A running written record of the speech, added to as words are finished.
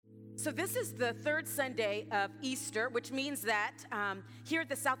So this is the third Sunday of Easter, which means that here at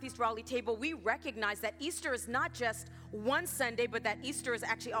the Southeast Raleigh table, we recognize that Easter is not just one Sunday, but that Easter is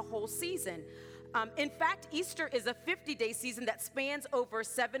actually a whole season. In fact, Easter is a 50-day season that spans over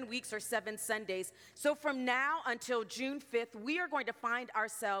 7 weeks or 7 Sundays. So from now until June 5th, we are going to find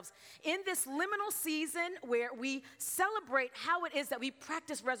ourselves in this liminal season where we celebrate how it is that we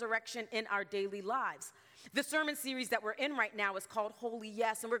practice resurrection in our daily lives. The sermon series that we're in right now is called Holy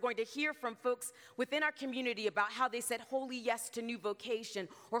Yes, and we're going to hear from folks within our community about how they said holy yes to new vocation,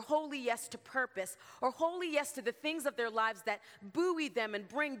 or holy yes to purpose, or holy yes to the things of their lives that buoy them and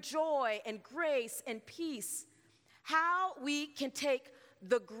bring joy and grace and peace. How we can take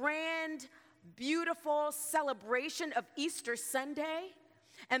the grand, beautiful celebration of Easter Sunday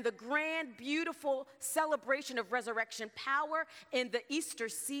and the grand, beautiful celebration of resurrection power in the Easter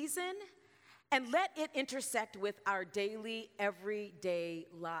season and let it intersect with our daily, everyday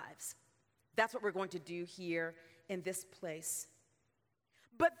lives. That's what we're going to do here in this place.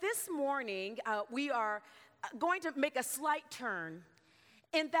 But this morning, we are going to make a slight turn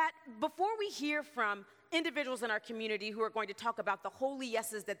in that before we hear from individuals in our community who are going to talk about the holy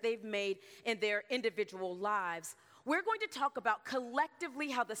yeses that they've made in their individual lives, we're going to talk about collectively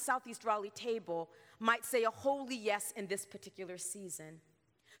how the Southeast Raleigh table might say a holy yes in this particular season.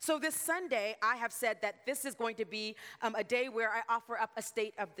 So this Sunday, I have said that this is going to be a day where I offer up a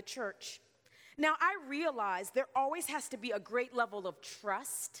state of the church. Now, I realize there always has to be a great level of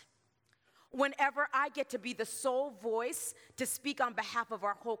trust whenever I get to be the sole voice to speak on behalf of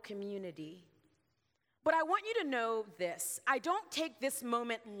our whole community. But I want you to know this. I don't take this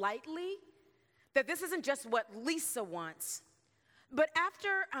moment lightly, that this isn't just what Lisa wants. But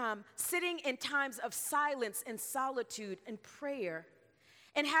after sitting in times of silence and solitude and prayer,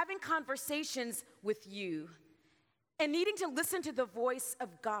 and having conversations with you, and needing to listen to the voice of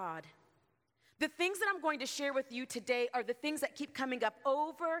God, the things that I'm going to share with you today are the things that keep coming up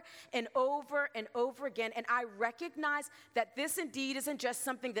over and over and over again. And I recognize that this indeed isn't just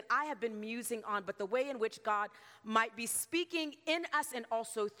something that I have been musing on, but the way in which God might be speaking in us and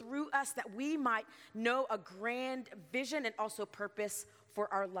also through us, that we might know a grand vision and also purpose for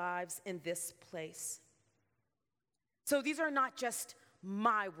our lives in this place. So these are not just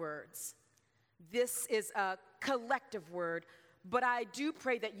my words. This is a collective word, but I do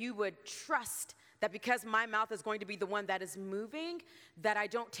pray that you would trust that because my mouth is going to be the one that is moving, that I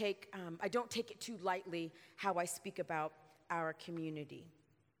don't take it too lightly how I speak about our community.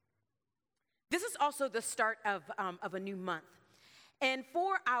 This is also the start of a new month. And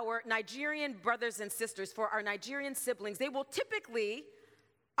for our Nigerian brothers and sisters, for our Nigerian siblings, they will typically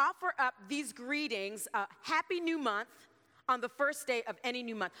offer up these greetings, Happy New Month, on the first day of any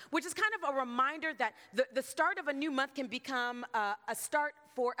new month, which is kind of a reminder that the start of a new month can become a start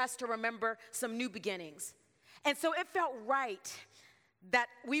for us to remember some new beginnings. And so it felt right that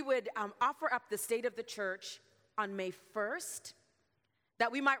we would offer up the state of the church on May 1st, that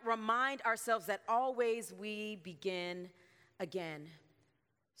we might remind ourselves that always we begin again.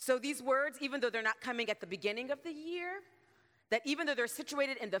 So these words, even though they're not coming at the beginning of the year, that even though they're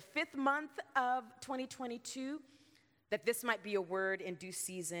situated in the 5th month of 2022, that this might be a word in due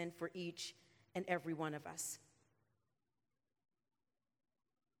season for each and every one of us.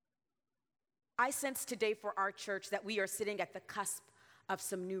 I sense today for our church that we are sitting at the cusp of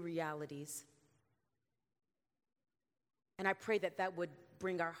some new realities. And I pray that that would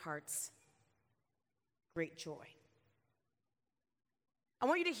bring our hearts great joy. I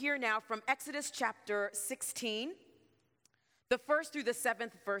want you to hear now from Exodus chapter 16, the 1st through the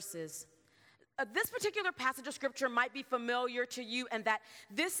 7th verses. This particular passage of scripture might be familiar to you, and that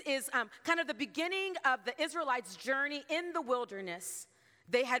this is kind of the beginning of the Israelites' journey in the wilderness.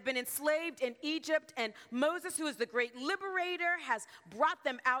 They had been enslaved in Egypt, and Moses, who is the great liberator, has brought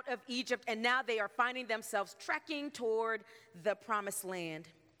them out of Egypt, and now they are finding themselves trekking toward the promised land.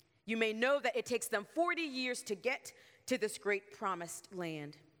 You may know that it takes them 40 years to get to this great promised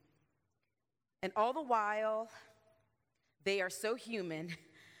land. And all the while, they are so human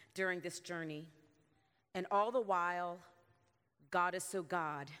during this journey. And all the while, God is so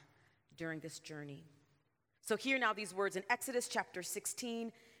God during this journey. So hear now these words in Exodus chapter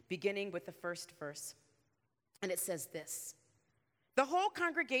 16, beginning with the first verse. And it says this: The whole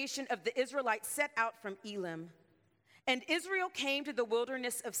congregation of the Israelites set out from Elim, and Israel came to the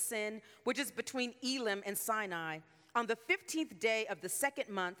wilderness of Sin, which is between Elim and Sinai, on the 15th day of the 2nd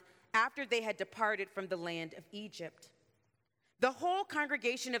month after they had departed from the land of Egypt. The whole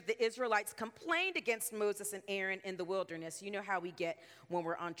congregation of the Israelites complained against Moses and Aaron in the wilderness. You know how we get when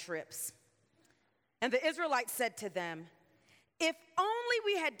we're on trips. And the Israelites said to them, If only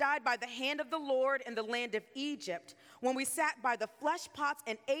we had died by the hand of the Lord in the land of Egypt, when we sat by the flesh pots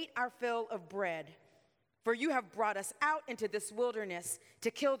and ate our fill of bread. For you have brought us out into this wilderness to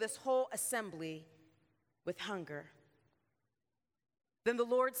kill this whole assembly with hunger." Then the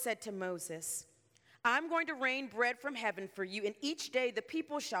Lord said to Moses, "I'm going to rain bread from heaven for you, and each day the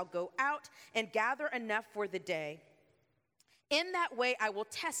people shall go out and gather enough for the day. In that way I will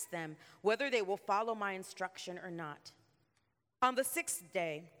test them, whether they will follow my instruction or not. On the 6th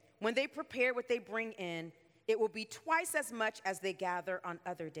day, when they prepare what they bring in, it will be twice as much as they gather on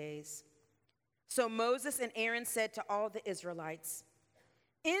other days." So Moses and Aaron said to all the Israelites,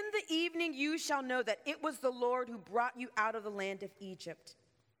 "In the evening you shall know that it was the Lord who brought you out of the land of Egypt.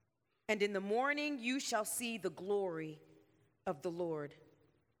 And in the morning you shall see the glory of the Lord,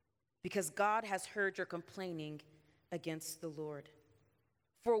 because God has heard your complaining against the Lord.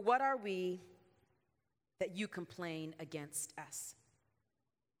 For what are we that you complain against us?"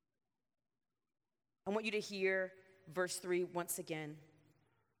 I want you to hear verse 3 once again.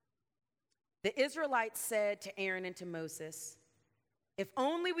 The Israelites said to Aaron and to Moses, "If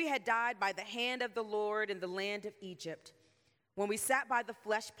only we had died by the hand of the Lord in the land of Egypt, when we sat by the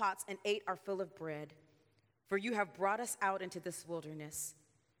flesh pots and ate our fill of bread, for you have brought us out into this wilderness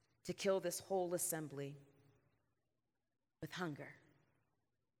to kill this whole assembly with hunger."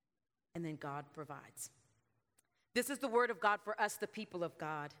 And then God provides. This is the word of God for us, the people of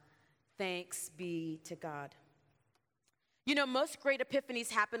God. Thanks be to God. You know, most great epiphanies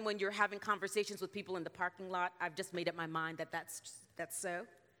happen when you're having conversations with people in the parking lot. I've just made up my mind that that's so.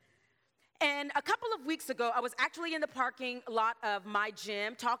 And a couple of weeks ago, I was actually in the parking lot of my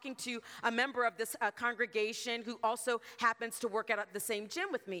gym talking to a member of this congregation who also happens to work at the same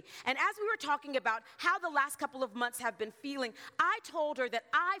gym with me. And as we were talking about how the last couple of months have been feeling, I told her that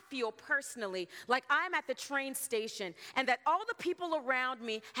I feel personally like I'm at the train station and that all the people around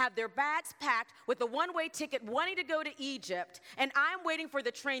me have their bags packed with a one-way ticket wanting to go to Egypt, and I'm waiting for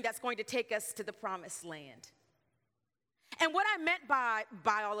the train that's going to take us to the promised land. And what I meant by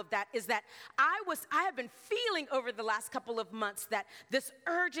all of that is that I have been feeling over the last couple of months that this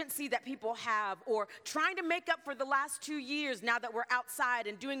urgency that people have, or trying to make up for the last 2 years now that we're outside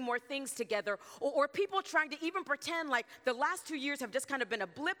and doing more things together, or people trying to even pretend like the last 2 years have just kind of been a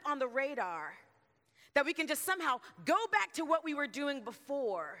blip on the radar, that we can just somehow go back to what we were doing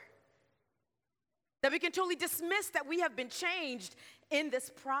before, that we can totally dismiss that we have been changed in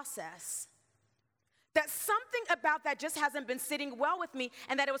this process. That something about that just hasn't been sitting well with me,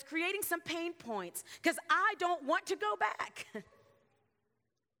 and that it was creating some pain points, because I don't want to go back.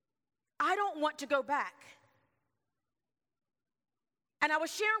 I don't want to go back. And I was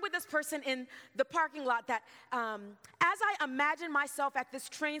sharing with this person in the parking lot that as I imagine myself at this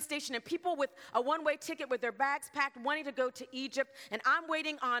train station and people with a one-way ticket with their bags packed wanting to go to Egypt, and I'm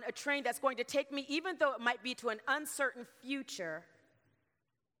waiting on a train that's going to take me, even though it might be to an uncertain future,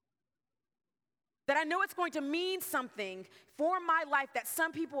 that I know it's going to mean something for my life, that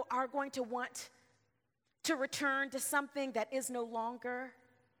some people are going to want to return to something that is no longer.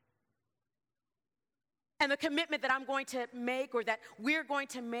 And the commitment that I'm going to make, or that we're going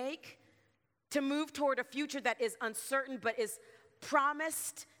to make, to move toward a future that is uncertain but is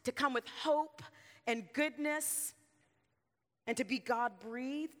promised to come with hope and goodness and to be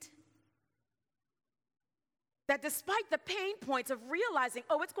God-breathed. That despite the pain points of realizing,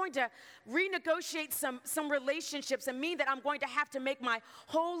 it's going to renegotiate some relationships and mean that I'm going to have to make my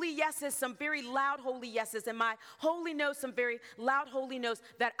holy yeses some very loud holy yeses, and my holy no's some very loud holy no's,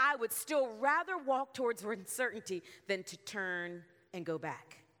 that I would still rather walk towards uncertainty than to turn and go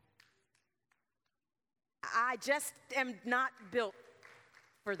back. I just am not built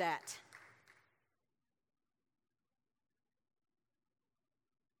for that.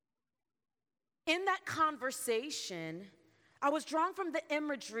 In that conversation, I was drawn from the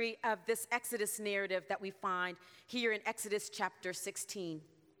imagery of this Exodus narrative that we find here in Exodus chapter 16.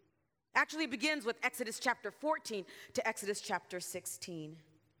 Actually, it begins with Exodus chapter 14 to Exodus chapter 16.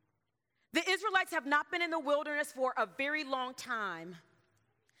 The Israelites have not been in the wilderness for a very long time.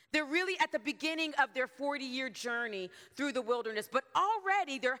 They're really at the beginning of their 40-year journey through the wilderness, but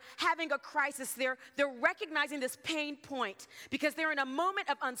already they're having a crisis. They're recognizing this pain point because they're in a moment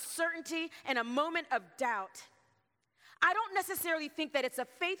of uncertainty and a moment of doubt. I don't necessarily think that it's a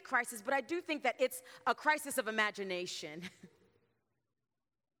faith crisis, but I do think that it's a crisis of imagination.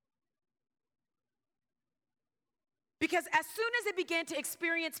 Because as soon as they begin to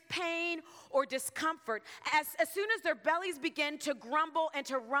experience pain or discomfort, as soon as their bellies begin to grumble and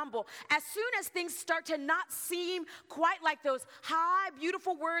to rumble, as soon as things start to not seem quite like those high,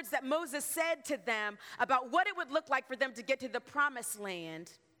 beautiful words that Moses said to them about what it would look like for them to get to the promised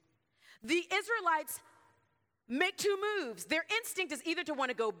land, the Israelites make two moves. Their instinct is either to want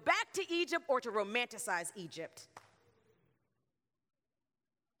to go back to Egypt or to romanticize Egypt.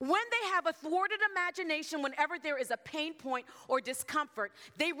 When they have a thwarted imagination, whenever there is a pain point or discomfort,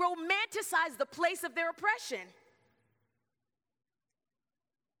 they romanticize the place of their oppression.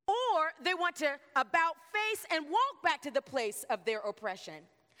 Or they want to about face and walk back to the place of their oppression.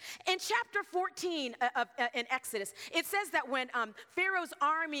 In chapter 14 in Exodus, it says that when Pharaoh's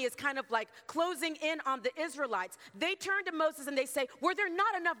army is kind of like closing in on the Israelites, they turn to Moses and they say, "Were there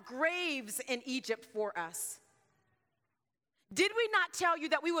not enough graves in Egypt for us? Did we not tell you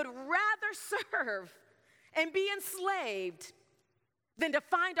that we would rather serve and be enslaved than to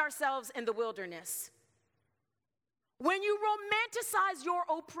find ourselves in the wilderness?" When you romanticize your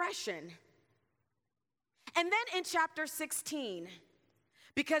oppression, and then in chapter 16,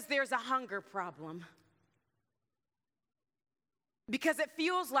 because there's a hunger problem, because it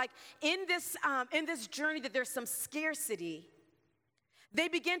feels like in this journey that there's some scarcity, they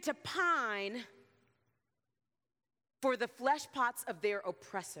begin to pine for the flesh pots of their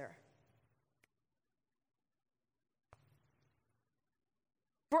oppressor.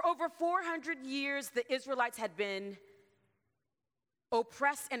 For over 400 years, the Israelites had been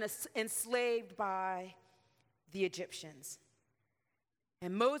oppressed and enslaved by the Egyptians.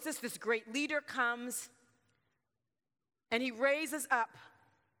 And Moses, this great leader, comes and he raises up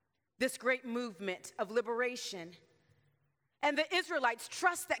this great movement of liberation. And the Israelites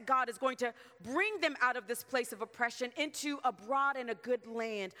trust that God is going to bring them out of this place of oppression into a broad and a good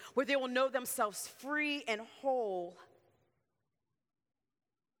land where they will know themselves free and whole.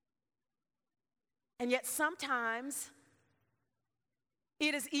 And yet sometimes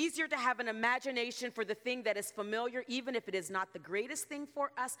it is easier to have an imagination for the thing that is familiar, even if it is not the greatest thing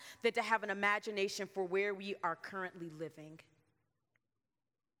for us, than to have an imagination for where we are currently living.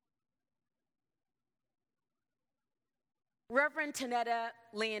 Reverend Tanetta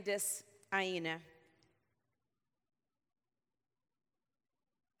Landis Aina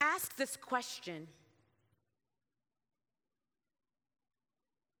asked this question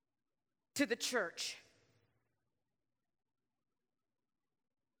to the church,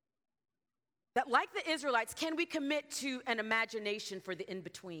 that like the Israelites, can we commit to an imagination for the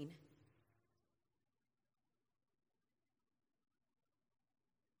in-between?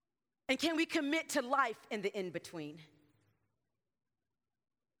 And can we commit to life in the in-between?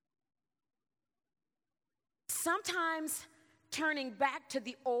 Sometimes turning back to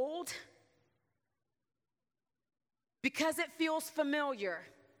the old because it feels familiar.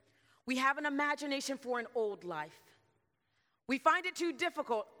 We have an imagination for an old life. We find it too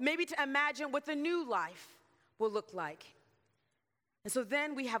difficult maybe to imagine what the new life will look like. And so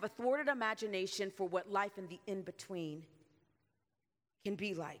then we have a thwarted imagination for what life in the in-between can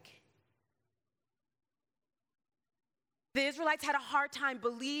be like. The Israelites had a hard time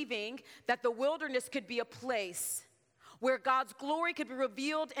believing that the wilderness could be a place where God's glory could be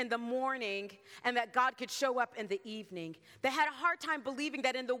revealed in the morning and that God could show up in the evening. They had a hard time believing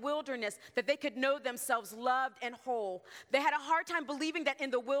that in the wilderness that they could know themselves loved and whole. They had a hard time believing that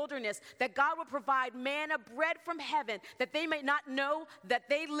in the wilderness that God would provide manna, bread from heaven, that they may not know that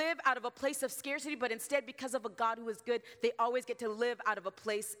they live out of a place of scarcity, but instead because of a God who is good, they always get to live out of a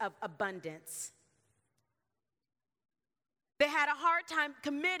place of abundance. They had a hard time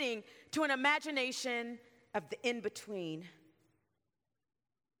committing to an imagination of the in-between.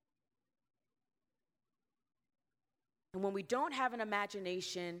 And when we don't have an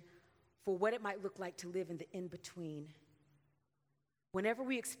imagination for what it might look like to live in the in-between, whenever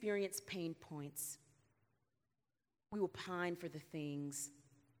we experience pain points, we will pine for the things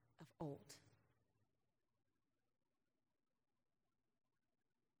of old.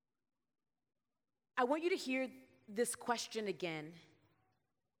 I want you to hear this question again.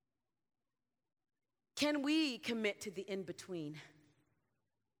 Can we commit to the in-between?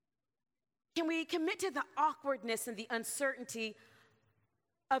 Can we commit to the awkwardness and the uncertainty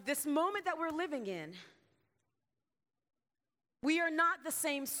of this moment that we're living in? We are not the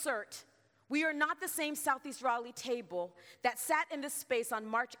same CERT. We are not the same Southeast Raleigh table that sat in this space on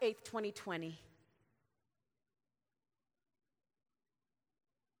March 8th, 2020.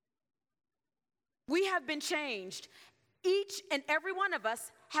 We have been changed. Each and every one of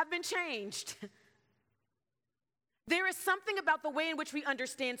us have been changed. There is something about the way in which we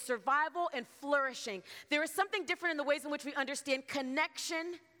understand survival and flourishing. There is something different in the ways in which we understand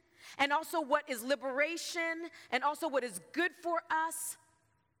connection and also what is liberation and also what is good for us.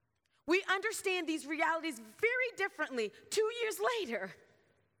 We understand these realities very differently 2 years later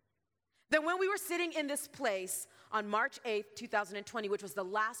than when we were sitting in this place on March 8th, 2020, which was the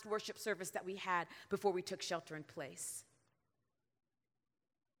last worship service that we had before we took shelter in place.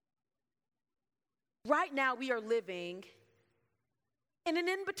 Right now, we are living in an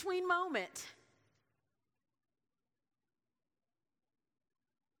in-between moment.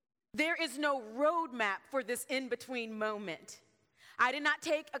 There is no roadmap for this in-between moment. I did not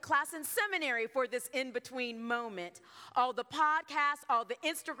take a class in seminary for this in-between moment. All the podcasts, all the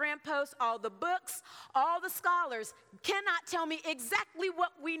Instagram posts, all the books, all the scholars cannot tell me exactly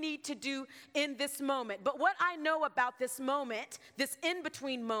what we need to do in this moment. But what I know about this moment, this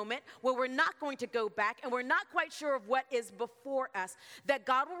in-between moment, where we're not going to go back and we're not quite sure of what is before us, that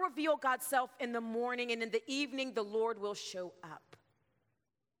God will reveal God's self in the morning, and in the evening, the Lord will show up.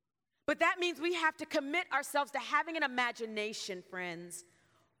 But that means we have to commit ourselves to having an imagination, friends,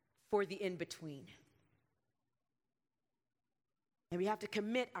 for the in-between. And we have to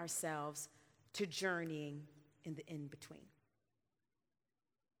commit ourselves to journeying in the in-between.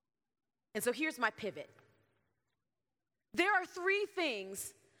 And so here's my pivot. There are 3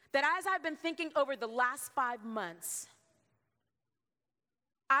 things that as I've been thinking over the last 5 months,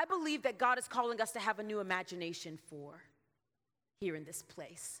 I believe that God is calling us to have a new imagination for here in this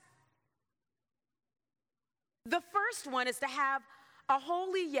place. The first one is to have a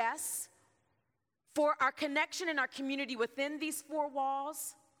holy yes for our connection and our community within these 4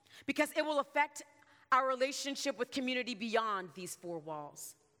 walls, because it will affect our relationship with community beyond these 4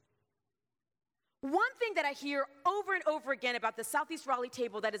 walls. One thing that I hear over and over again about the Southeast Raleigh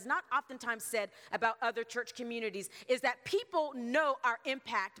table that is not oftentimes said about other church communities is that people know our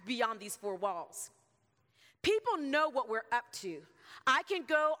impact beyond these 4 walls. People know what we're up to. I can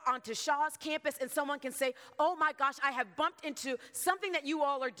go onto Shaw's campus and someone can say, oh my gosh, I have bumped into something that you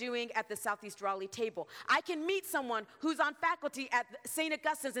all are doing at the Southeast Raleigh table. I can meet someone who's on faculty at St.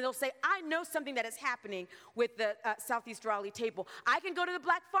 Augustine's and they'll say, I know something that is happening with the Southeast Raleigh table. I can go to the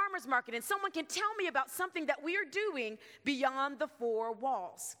Black Farmers Market and someone can tell me about something that we are doing beyond the 4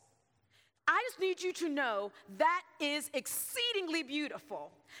 walls. I just need you to know that is exceedingly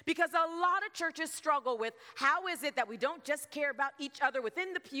beautiful, because a lot of churches struggle with how is it that we don't just care about each other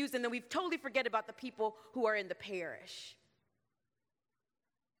within the pews and then we totally forget about the people who are in the parish.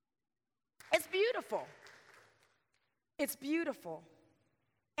 It's beautiful. It's beautiful.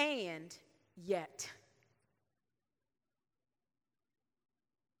 And yet,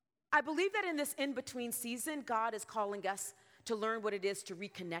 I believe that in this in-between season, God is calling us to learn what it is to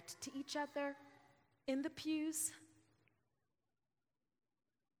reconnect to each other in the pews.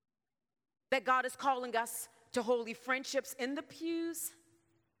 That God is calling us to holy friendships in the pews.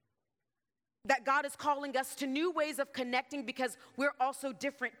 That God is calling us to new ways of connecting because we're also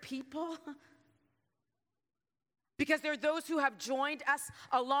different people. Because there are those who have joined us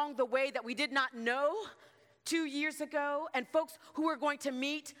along the way that we did not know 2 years ago, and folks who we're going to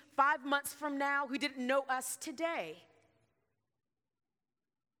meet 5 months from now who didn't know us today.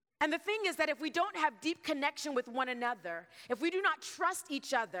 And the thing is that if we don't have deep connection with one another, if we do not trust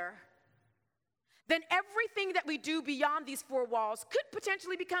each other, then everything that we do beyond these 4 walls could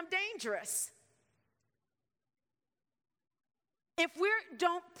potentially become dangerous. If we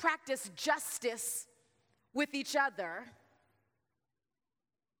don't practice justice with each other,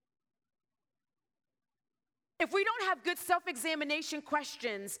 if we don't have good self-examination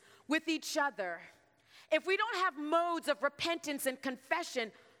questions with each other, if we don't have modes of repentance and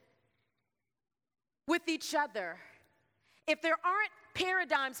confession with each other, if there aren't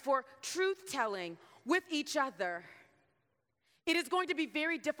paradigms for truth-telling with each other, it is going to be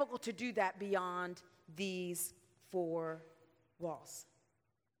very difficult to do that beyond these 4 walls.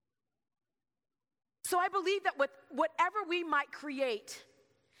 So I believe that whatever we might create,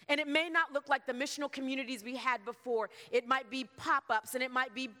 and it may not look like the missional communities we had before. It might be pop-ups, and it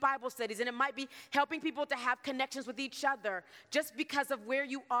might be Bible studies, and it might be helping people to have connections with each other just because of where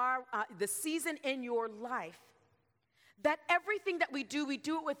you are, the season in your life. That everything that we do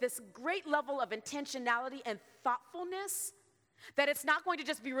it with this great level of intentionality and thoughtfulness, that it's not going to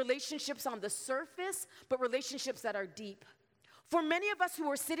just be relationships on the surface, but relationships that are deep. For many of us who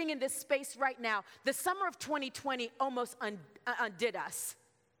are sitting in this space right now, the summer of 2020 almost undid us.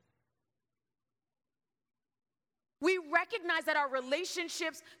 We recognize that our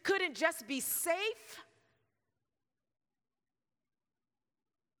relationships couldn't just be safe,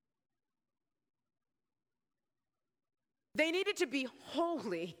 They needed to be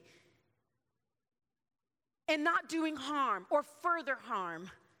holy and not doing harm or further harm.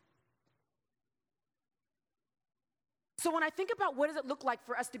 So when I think about what does it look like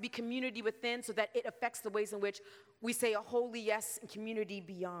for us to be community within so that it affects the ways in which we say a holy yes and community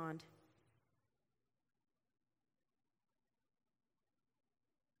beyond.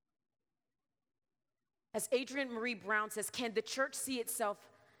 As Adrienne Marie Brown says, can the church see itself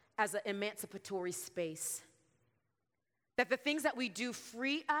as an emancipatory space? That the things that we do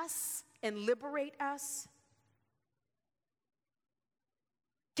free us and liberate us?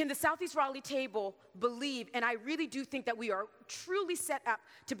 Can the Southeast Raleigh table believe, and I really do think that we are truly set up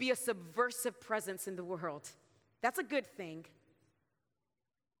to be a subversive presence in the world. That's a good thing.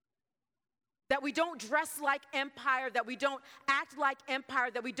 That we don't dress like empire, that we don't act like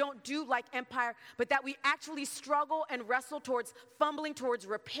empire, that we don't do like empire, but that we actually struggle and wrestle towards fumbling towards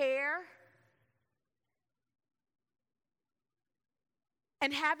repair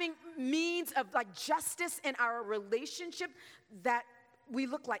and having means of like justice in our relationship, that we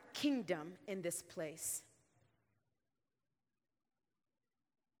look like kingdom in this place.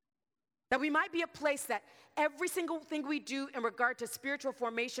 That we might be a place that every single thing we do in regard to spiritual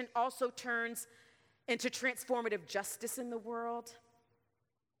formation also turns into transformative justice in the world.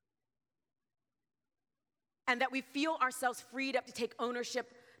 And that we feel ourselves freed up to take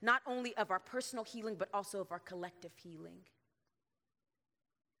ownership not only of our personal healing, but also of our collective healing.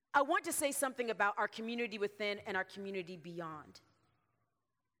 I want to say something about our community within and our community beyond.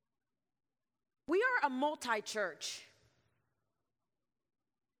 We are a multi-church,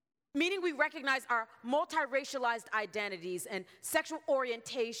 meaning we recognize our multi-racialized identities and sexual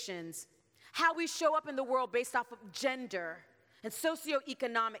orientations, how we show up in the world based off of gender and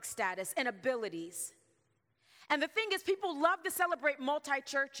socioeconomic status and abilities. And the thing is, people love to celebrate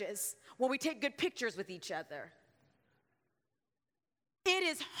multi-churches when we take good pictures with each other. It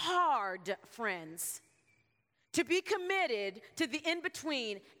is hard, friends, to be committed to the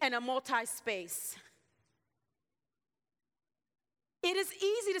in-between and a multi-space. It is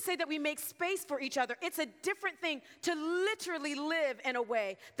easy to say that we make space for each other. It's a different thing to literally live in a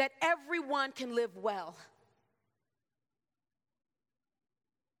way that everyone can live well.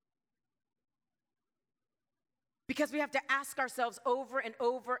 Because we have to ask ourselves over and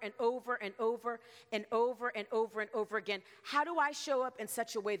over and over and over and over and over and over again, how do I show up in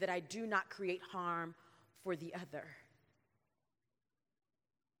such a way that I do not create harm for the other?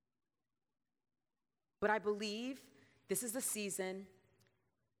 But I believe this is the season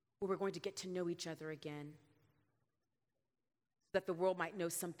where we're going to get to know each other again, so that the world might know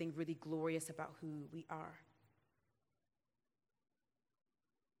something really glorious about who we are.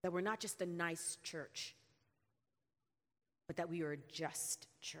 That we're not just a nice church, but that we are a just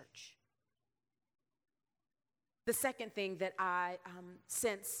church. The second thing that I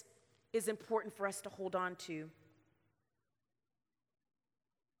sense is important for us to hold on to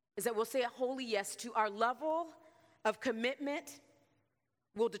is that we'll say a holy yes to our level of commitment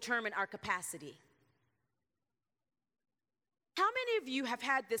will determine our capacity. How many of you have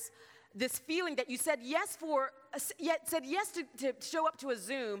had this feeling that you said yes to show up to a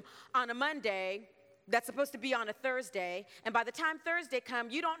Zoom on a Monday that's supposed to be on a Thursday, and by the time Thursday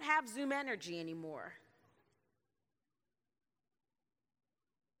comes, you don't have Zoom energy anymore?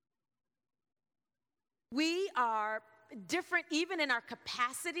 We are different even in our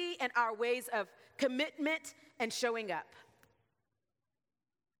capacity and our ways of commitment and showing up.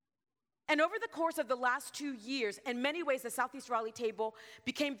 And over the course of the last 2 years, in many ways, the Southeast Raleigh table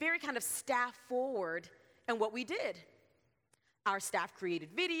became very kind of staff forward in what we did. Our staff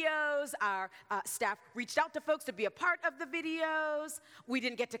created videos, our staff reached out to folks to be a part of the videos. We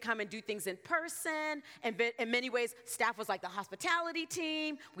didn't get to come and do things in person. And in many ways, staff was like the hospitality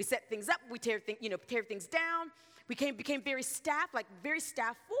team. We set things up, we tear things down. We became very staff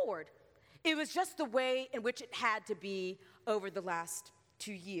forward. It was just the way in which it had to be over the last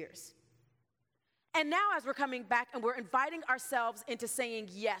 2 years. And now as we're coming back and we're inviting ourselves into saying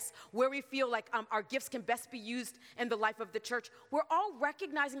yes, where we feel like our gifts can best be used in the life of the church, we're all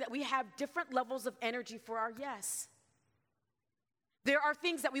recognizing that we have different levels of energy for our yes. There are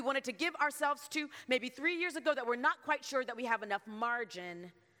things that we wanted to give ourselves to maybe 3 years ago that we're not quite sure that we have enough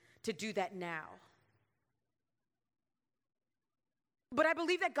margin to do that now. But I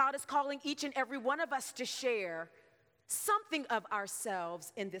believe that God is calling each and every one of us to share something of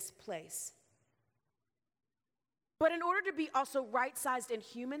ourselves in this place. But in order to be also right-sized and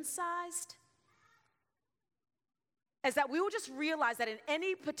human-sized, is that we will just realize that in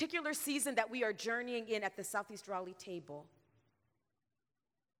any particular season that we are journeying in at the Southeast Raleigh table,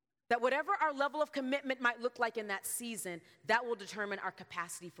 That whatever our level of commitment might look like in that season, that will determine our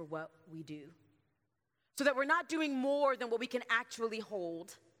capacity for what we do. So that we're not doing more than what we can actually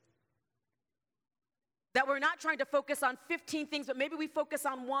hold. That we're not trying to focus on 15 things, but maybe we focus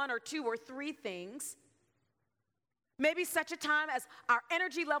on 1 or 2 or 3 things. Maybe such a time as our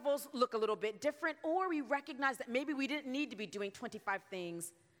energy levels look a little bit different, or we recognize that maybe we didn't need to be doing 25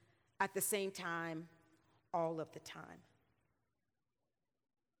 things at the same time, all of the time.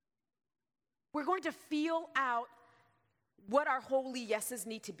 We're going to feel out what our holy yeses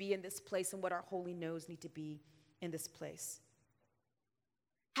need to be in this place and what our holy no's need to be in this place.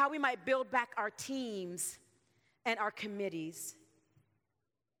 How we might build back our teams and our committees.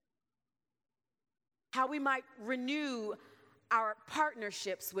 How we might renew our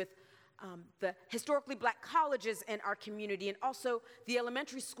partnerships with the historically black colleges in our community and also the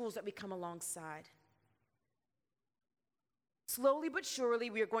elementary schools that we come alongside. Slowly but surely,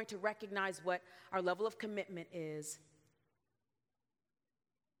 we are going to recognize what our level of commitment is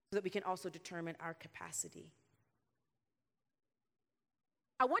so that we can also determine our capacity.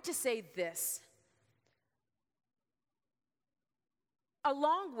 I want to say this.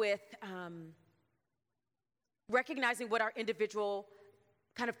 Along with recognizing what our individual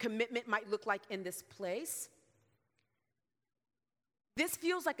kind of commitment might look like in this place, this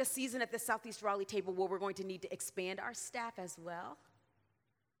feels like a season at the Southeast Raleigh table where we're going to need to expand our staff as well.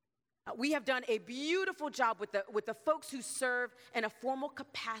 We have done a beautiful job with the folks who serve in a formal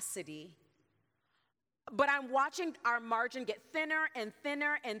capacity, but I'm watching our margin get thinner and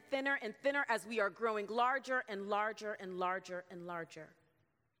thinner and thinner and thinner as we are growing larger and larger and larger and larger.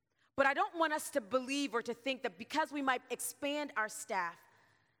 But I don't want us to believe or to think that because we might expand our staff,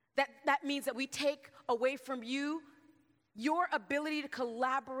 that means that we take away from you your ability to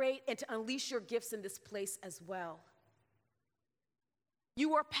collaborate and to unleash your gifts in this place as well.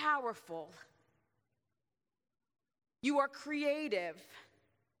 You are powerful. You are creative.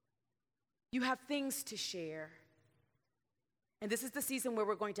 You have things to share. And this is the season where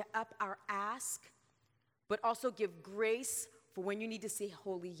we're going to up our ask, but also give grace for when you need to say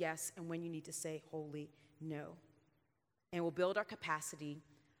holy yes and when you need to say holy no. And we'll build our capacity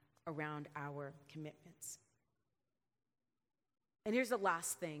around our commitments. And here's the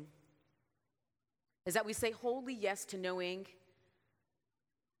last thing, is that we say holy yes to knowing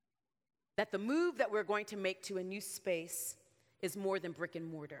that the move that we're going to make to a new space is more than brick and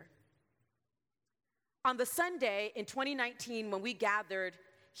mortar. On the Sunday in 2019, when we gathered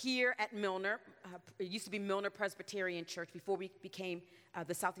here at Milner, it used to be Milner Presbyterian Church before we became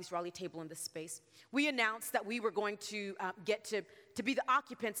the Southeast Raleigh table in this space, we announced that we were going to get to be the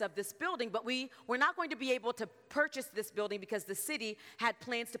occupants of this building, but we were not going to be able to purchase this building because the city had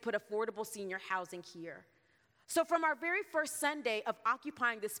plans to put affordable senior housing here. So from our very first Sunday of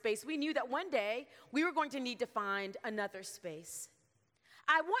occupying this space, we knew that one day we were going to need to find another space.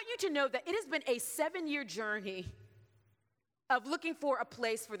 I want you to know that it has been a 7-year journey of looking for a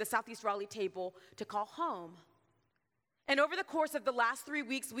place for the Southeast Raleigh table to call home. And over the course of the last 3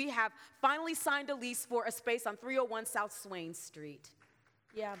 weeks, we have finally signed a lease for a space on 301 South Swain Street.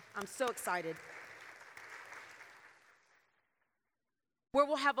 Yeah, I'm so excited. Where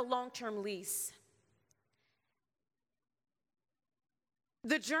we'll have a long-term lease.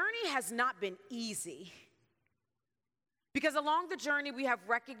 The journey has not been easy. Because along the journey, we have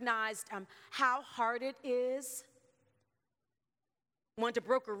recognized how hard it is. Want to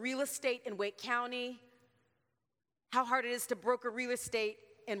broker real estate in Wake County, how hard it is to broker real estate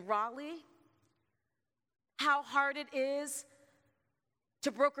in Raleigh, how hard it is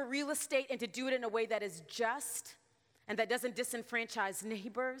to broker real estate and to do it in a way that is just and that doesn't disenfranchise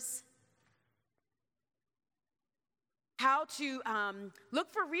neighbors, how to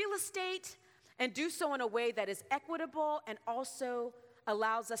look for real estate and do so in a way that is equitable and also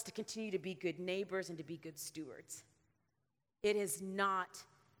allows us to continue to be good neighbors and to be good stewards. It has not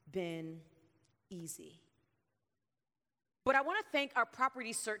been easy. But I want to thank our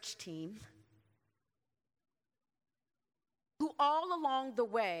property search team, who all along the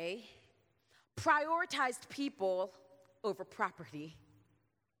way prioritized people over property.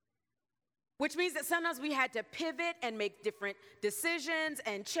 Which means that sometimes we had to pivot and make different decisions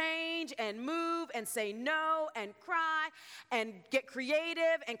and change and move and say no and cry and get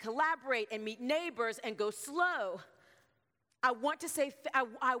creative and collaborate and meet neighbors and go slow. I want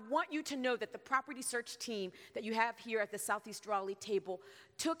you to know that the property search team that you have here at the Southeast Raleigh table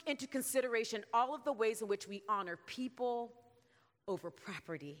took into consideration all of the ways in which we honor people over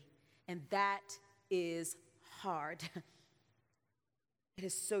property. And that is hard. It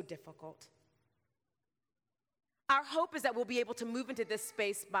is so difficult. Our hope is that we'll be able to move into this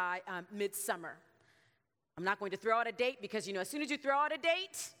space by midsummer. I'm not going to throw out a date because, as soon as you throw out a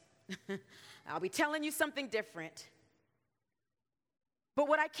date, I'll be telling you something different. But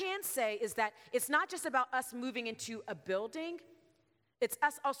what I can say is that it's not just about us moving into a building, it's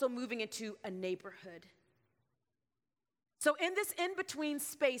us also moving into a neighborhood. So in this in-between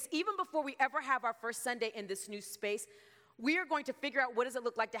space, even before we ever have our first Sunday in this new space, we are going to figure out what does it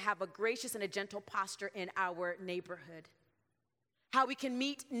look like to have a gracious and a gentle posture in our neighborhood. How we can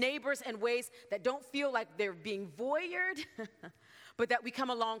meet neighbors in ways that don't feel like they're being voyeured, but that we come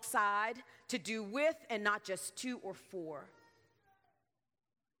alongside to do with and not just to or for.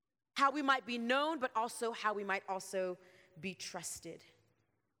 How we might be known, but also how we might also be trusted.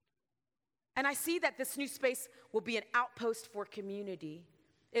 And I see that this new space will be an outpost for community.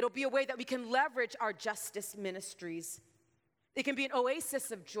 It'll be a way that we can leverage our justice ministries. It can be an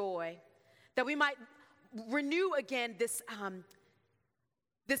oasis of joy, that we might renew again this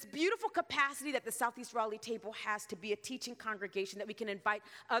beautiful capacity that the Southeast Raleigh Table has to be a teaching congregation, that we can invite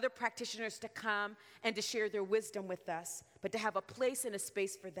other practitioners to come and to share their wisdom with us, but to have a place and a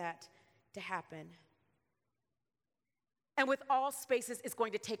space for that to happen. And with all spaces, it's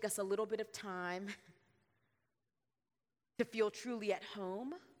going to take us a little bit of time to feel truly at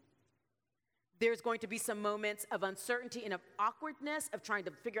home. There's going to be some moments of uncertainty and of awkwardness, of trying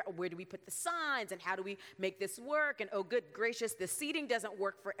to figure out where do we put the signs and how do we make this work, and oh good gracious, the seating doesn't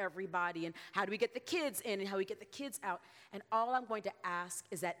work for everybody, and how do we get the kids in and how we get the kids out. And all I'm going to ask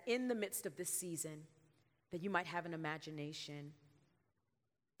is that in the midst of this season, that you might have an imagination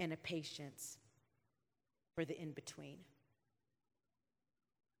and a patience for the in-between.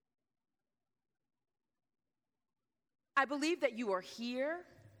 I believe that you are here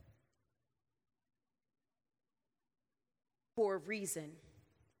for a reason.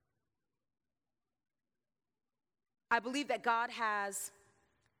 I believe that God has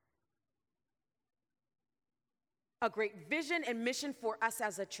a great vision and mission for us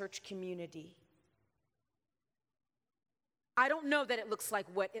as a church community. I don't know that it looks like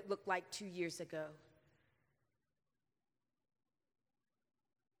what it looked like 2 years ago.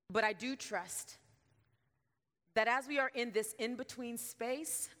 But I do trust that as we are in this in-between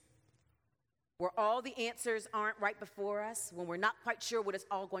space, where all the answers aren't right before us, when we're not quite sure what it's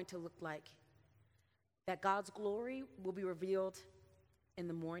all going to look like, that God's glory will be revealed in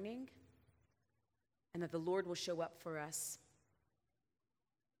the morning, and that the Lord will show up for us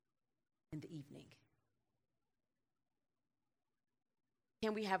in the evening.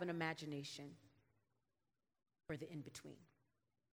 Can we have an imagination for the in-between?